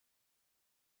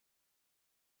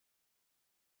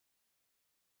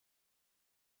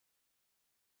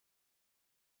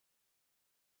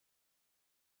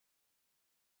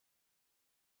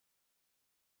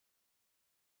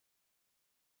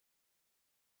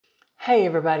Hey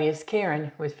everybody, it's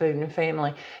Karen with Food and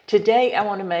Family. Today I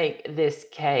want to make this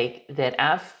cake that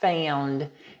I found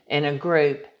in a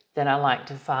group that I like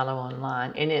to follow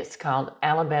online, and it's called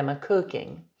Alabama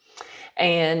Cooking.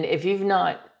 And if you've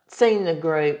not seen the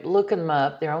group, look them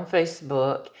up. They're on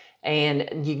Facebook,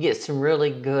 and you get some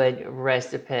really good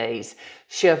recipes.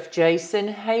 Chef Jason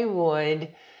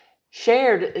Haywood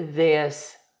shared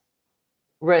this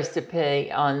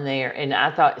recipe on there, and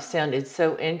I thought it sounded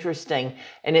so interesting,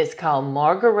 and it's called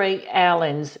Marguerite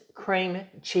Allen's cream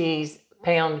cheese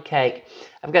pound cake.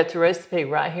 I've got the recipe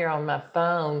right here on my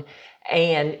phone,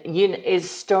 and it's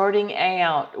starting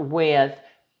out with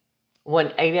 1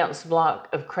 8-ounce block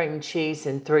of cream cheese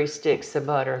and 3 sticks of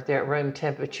butter. They're at room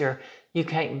temperature. You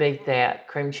can't beat that,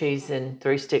 cream cheese and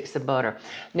 3 sticks of butter.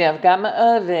 Now I've got my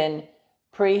oven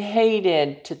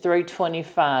preheated to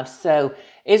 325, so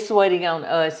it's waiting on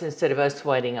us instead of us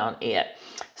waiting on it.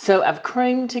 So I've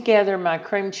creamed together my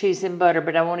cream cheese and butter,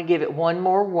 but I want to give it one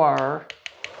more whir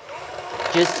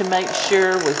just to make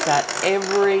sure we've got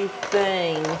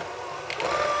everything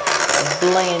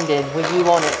blended. When you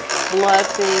want it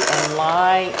fluffy and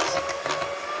light,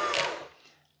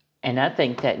 and I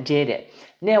think that did it.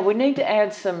 Now we need to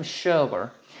add some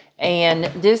sugar, and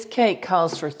this cake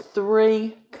calls for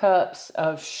 3 cups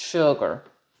of sugar.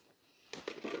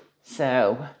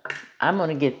 So I'm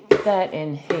going to get that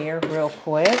in here real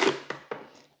quick,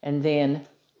 and then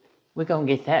we're going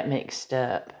to get that mixed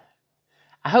up.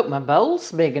 I hope my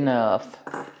bowl's big enough.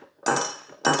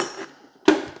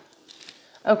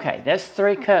 Okay, that's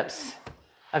 3 cups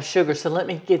of sugar, so let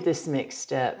me get this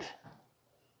mixed up.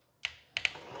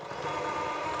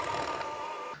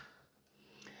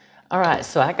 All right,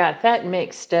 so I got that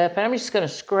mixed up, and I'm just going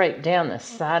to scrape down the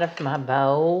side of my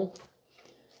bowl,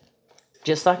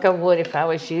 just like I would if I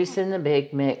was using the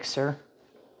big mixer.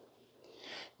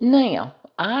 Now,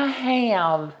 I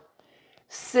have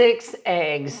 6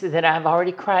 eggs that I've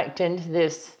already cracked into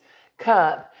this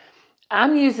cup.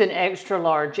 I'm using extra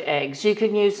large eggs. You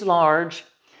can use large,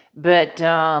 but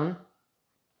the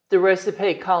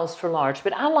recipe calls for large.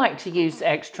 But I like to use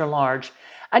extra large.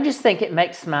 I just think it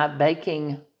makes my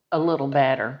baking a little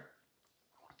better.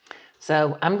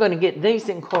 So I'm going to get these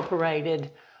incorporated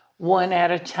one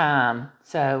at a time.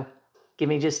 So give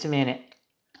me just a minute.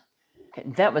 Okay,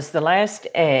 that was the last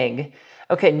egg.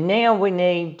 Okay, now we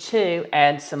need to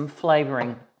add some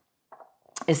flavoring.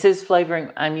 It says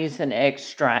flavoring, I'm using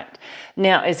extract.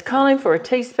 Now it's calling for a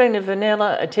teaspoon of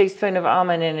vanilla, a teaspoon of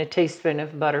almond, and a teaspoon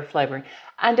of butter flavoring.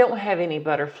 I don't have any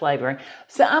butter flavoring,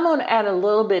 so I'm going to add a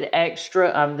little bit extra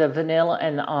of the vanilla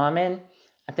and the almond.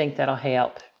 I think that'll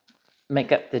help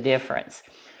make up the difference.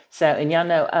 So, and y'all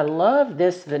know I love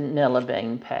this vanilla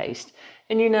bean paste.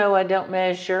 And you know I don't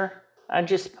measure. I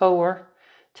just pour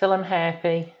till I'm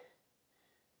happy.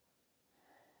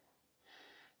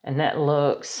 And that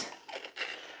looks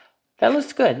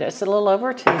good. That's a little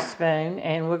over a teaspoon.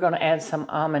 And we're going to add some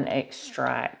almond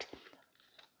extract.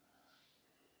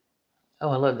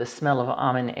 Oh, I love the smell of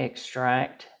almond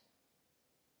extract.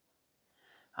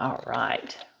 All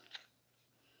right.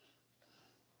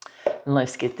 And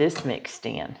let's get this mixed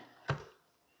in.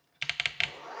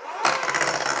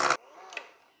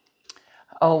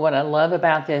 Oh, what I love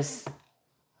about this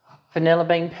vanilla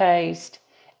bean paste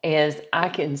is I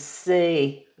can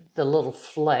see the little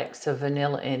flecks of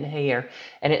vanilla in here,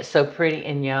 and it's so pretty.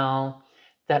 And y'all,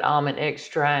 that almond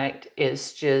extract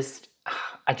is just,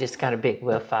 I just got a big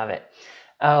whiff of it.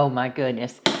 Oh my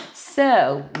goodness.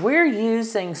 So we're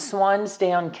using Swan's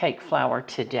Down cake flour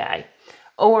today,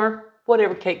 or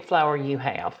whatever cake flour you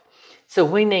have. So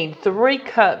we need 3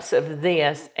 cups of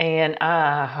this, and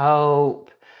I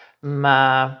hope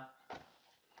my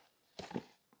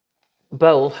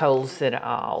bowl holds it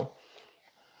all.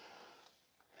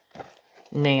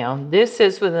 Now, this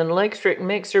is with an electric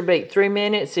mixer, beat 3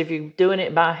 minutes. If you're doing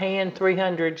it by hand,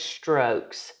 300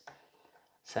 strokes.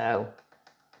 So,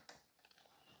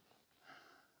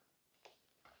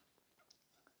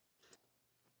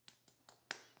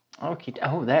 okay.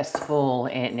 Oh, that's full,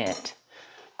 isn't it?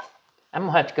 I'm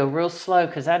going to have to go real slow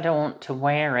because I don't want to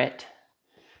wear it.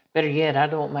 Better yet, I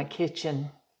don't want my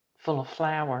kitchen full of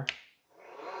flour.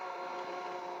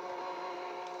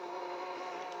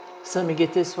 So let me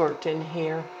get this worked in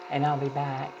here, and I'll be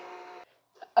back.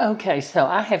 Okay, so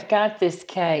I have got this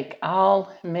cake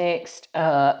all mixed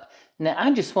up. Now,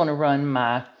 I just want to run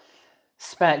my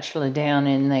spatula down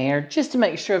in there just to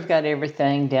make sure I've got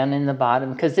everything down in the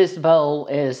bottom, because this bowl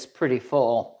is pretty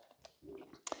full.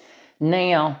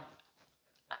 Now,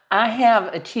 I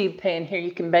have a tube pan here.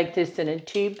 You can bake this in a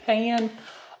tube pan,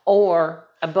 or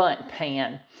a bundt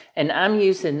pan, and I'm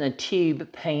using the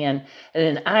tube pan.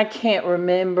 And then I can't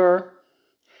remember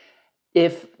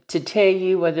to tell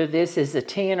you whether this is a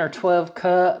 10 or 12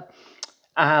 cup.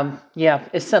 Yeah,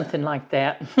 it's something like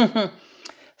that.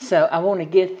 So I want to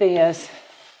get this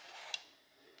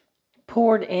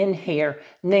poured in here.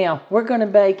 Now, we're going to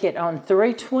bake it on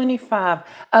 325.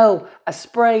 Oh, I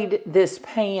sprayed this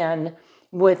pan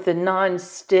with the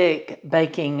non-stick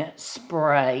baking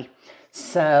spray.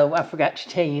 So I forgot to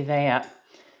tell you that.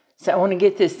 So I want to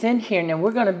get this in here. Now,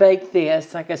 we're going to bake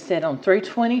this, like I said, on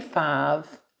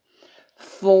 325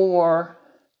 for,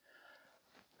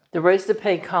 the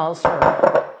recipe calls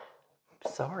for,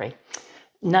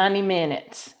 90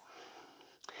 minutes.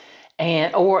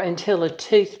 Or until a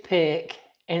toothpick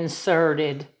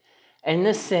inserted in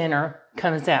the center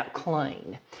comes out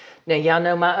clean. Now, y'all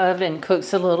know my oven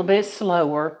cooks a little bit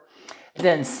slower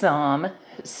than some,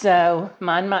 so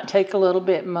mine might take a little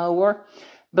bit more,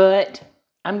 but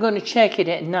I'm going to check it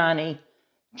at 90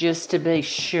 just to be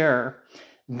sure.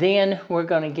 Then we're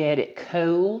going to get it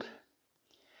cooled,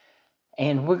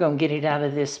 and we're going to get it out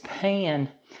of this pan,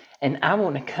 and I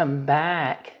want to come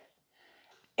back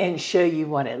and show you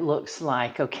what it looks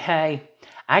like, okay?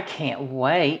 I can't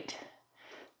wait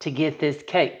to get this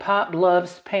cake. Pop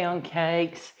loves pound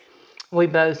cakes. We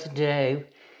both do.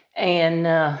 And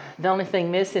the only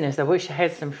thing missing is I wish I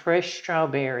had some fresh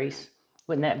strawberries.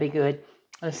 Wouldn't that be good?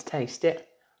 Let's taste it.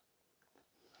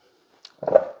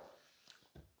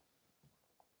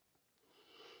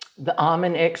 The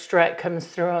almond extract comes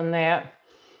through on that.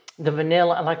 The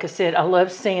vanilla, like I said, I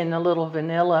love seeing the little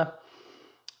vanilla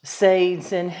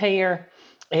seeds in here.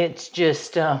 It's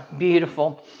just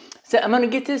beautiful. So I'm going to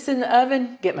get this in the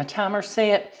oven, get my timer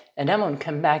set, and I'm going to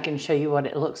come back and show you what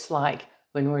it looks like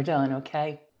when we're done,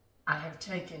 okay? I have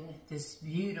taken this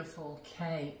beautiful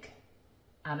cake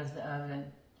out of the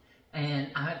oven,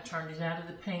 and I have turned it out of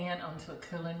the pan onto a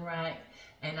cooling rack,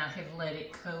 and I have let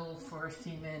it cool for a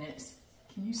few minutes.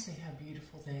 Can you see how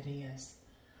beautiful that is?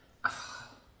 Oh,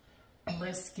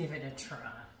 let's give it a try.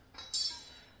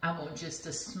 I want just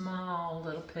a small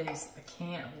little piece. I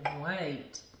can't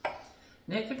wait.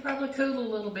 Now, it could probably cool a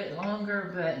little bit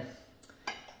longer, but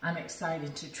I'm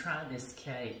excited to try this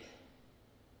cake.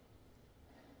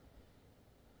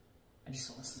 I just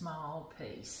want a small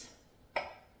piece.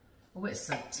 Oh, it's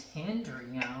so tender,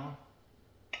 y'all.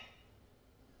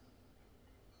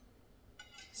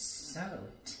 So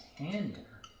tender.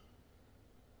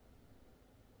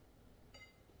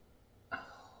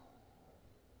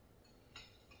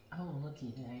 Oh,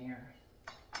 looky there.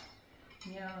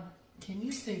 Yeah, can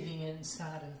you see the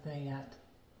inside of that?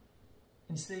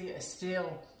 And see, it's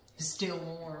still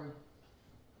warm.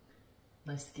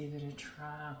 Let's give it a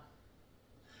try.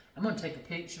 I'm going to take a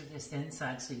picture of this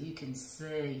inside so you can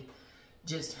see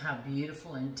just how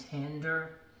beautiful and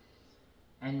tender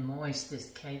and moist this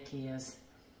cake is.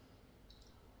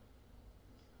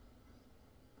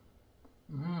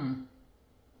 Mmm.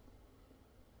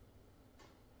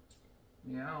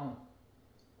 Yeah.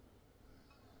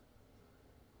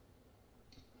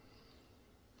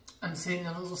 I'm seeing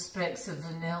the little specks of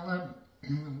vanilla,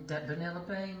 that vanilla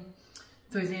bean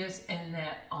through this, and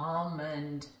that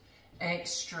almond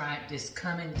extract is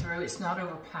coming through. It's not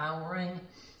overpowering.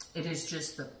 It is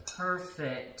just the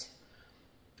perfect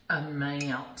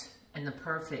amount and the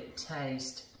perfect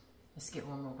taste. Let's get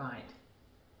one more bite.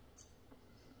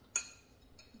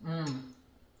 Mmm.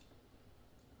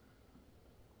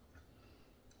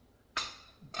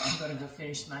 I'm going to go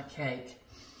finish my cake.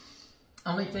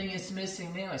 Only thing it's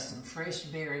missing now is some fresh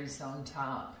berries on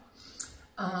top.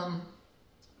 I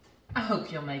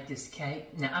hope you'll make this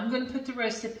cake. Now, I'm going to put the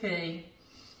recipe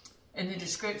in the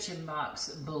description box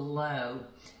below,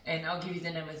 and I'll give you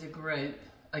the name of the group.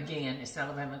 Again, it's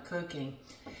Alabama Cooking,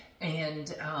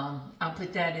 and I'll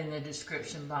put that in the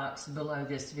description box below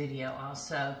this video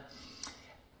also.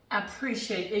 I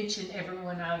appreciate each and every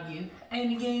one of you.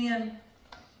 And again,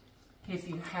 if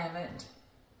you haven't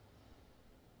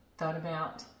thought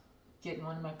about getting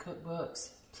one of my cookbooks,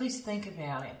 please think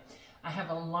about it. I have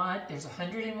a lot. There's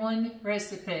 101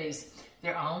 recipes.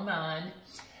 They're all mine.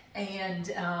 And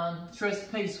it's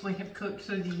recipes we have cooked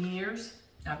through the years.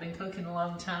 I've been cooking a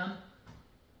long time.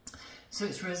 So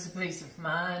it's recipes of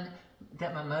mine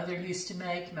that my mother used to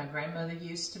make, my grandmother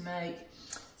used to make.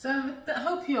 So I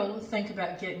hope you'll think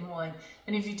about getting one.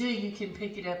 And if you do, you can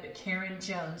pick it up at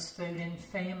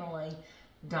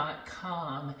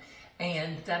KarenJonesFoodandFamily.com.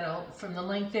 And that'll, from the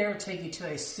link there, it'll take you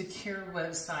to a secure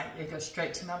website. It goes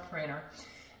straight to my printer.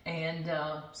 And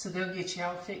so they'll get you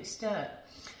all fixed up.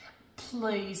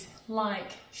 Please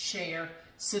like, share,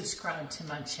 subscribe to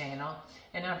my channel.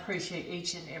 And I appreciate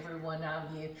each and every one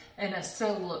of you. And I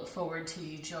so look forward to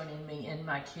you joining me in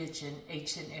my kitchen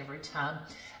each and every time.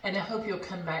 And I hope you'll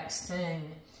come back soon.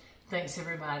 Thanks,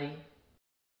 everybody.